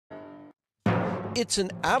It's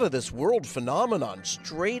an out-of-this-world phenomenon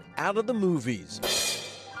straight out of the movies.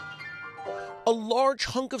 A large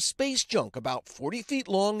hunk of space junk about 40 feet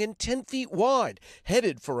long and 10 feet wide,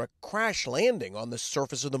 headed for a crash landing on the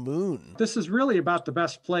surface of the moon. This is really about the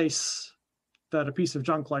best place that a piece of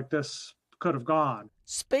junk like this could have gone.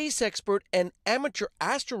 Space expert and amateur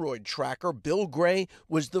asteroid tracker Bill Gray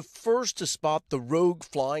was the first to spot the rogue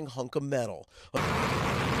flying hunk of metal.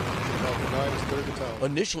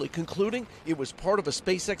 Initially concluding it was part of a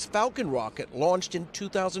SpaceX Falcon rocket launched in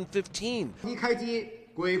 2015.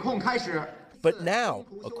 But now,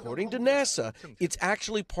 according to NASA, it's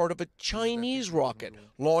actually part of a Chinese rocket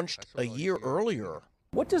launched a year earlier.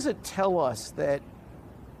 What does it tell us that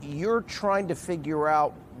you're trying to figure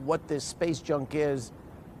out what this space junk is,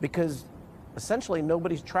 because essentially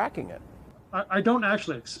nobody's tracking it? I don't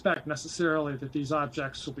actually expect necessarily that these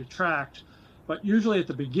objects will be tracked, but usually at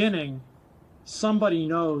the beginning, somebody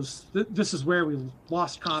knows that this is where we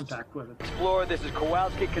lost contact with it. Explorer, this is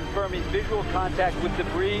Kowalski confirming visual contact with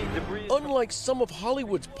debris. Unlike some of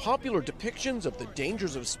Hollywood's popular depictions of the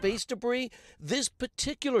dangers of space debris, this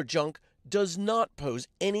particular junk does not pose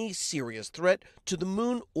any serious threat to the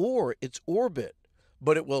moon or its orbit.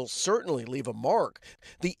 But it will certainly leave a mark.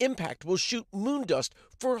 The impact will shoot moon dust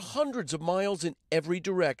for hundreds of miles in every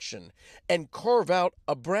direction and carve out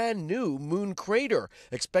a brand new moon crater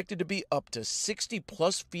expected to be up to 60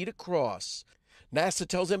 plus feet across. NASA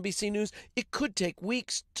tells NBC News it could take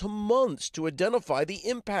weeks to months to identify the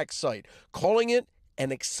impact site, calling it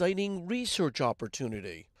an exciting research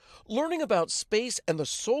opportunity. Learning about space and the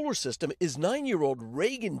solar system is 9-year-old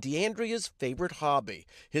Reagan DeAndrea's favorite hobby.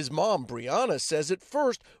 His mom, Brianna, says at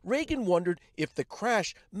first Reagan wondered if the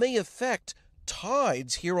crash may affect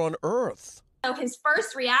tides here on Earth. So his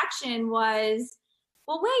first reaction was,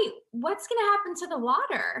 well, wait, what's going to happen to the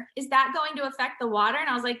water? Is that going to affect the water? And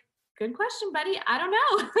I was like, good question, buddy. I don't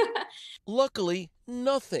know. Luckily,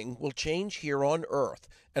 nothing will change here on Earth,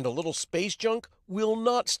 and a little space junk will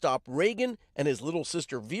not stop Reagan and his little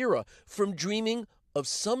sister Vera from dreaming of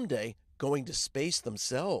someday going to space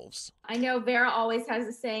themselves. I know Vera always has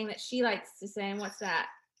a saying that she likes to say, and what's that?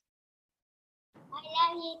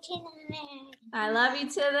 I love you to the moon. I love you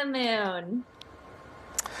to the moon.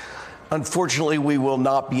 Unfortunately, we will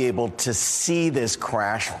not be able to see this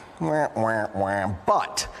crash.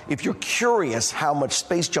 But if you're curious how much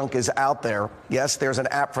space junk is out there, yes, there's an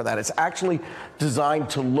app for that. It's actually designed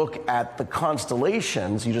to look at the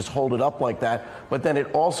constellations. You just hold it up like that. But then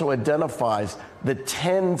it also identifies the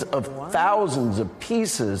tens of thousands of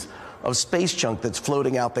pieces of space junk that's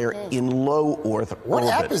floating out there in low Earth orbit. What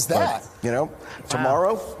app is that? But, you know,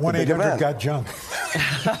 tomorrow, 1-800-GOT-JUNK.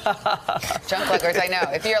 Junk luggers, I know.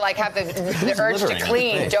 If you're like have the urge to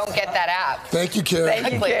clean, don't get that app. Thank you, Kerry.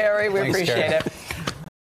 Thank you, Kerry. We appreciate it.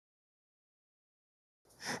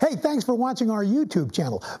 Hey, thanks for watching our YouTube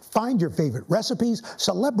channel. Find your favorite recipes,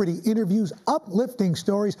 celebrity interviews, uplifting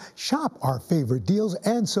stories, shop our favorite deals,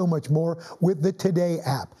 and so much more with the Today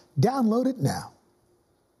app. Download it now.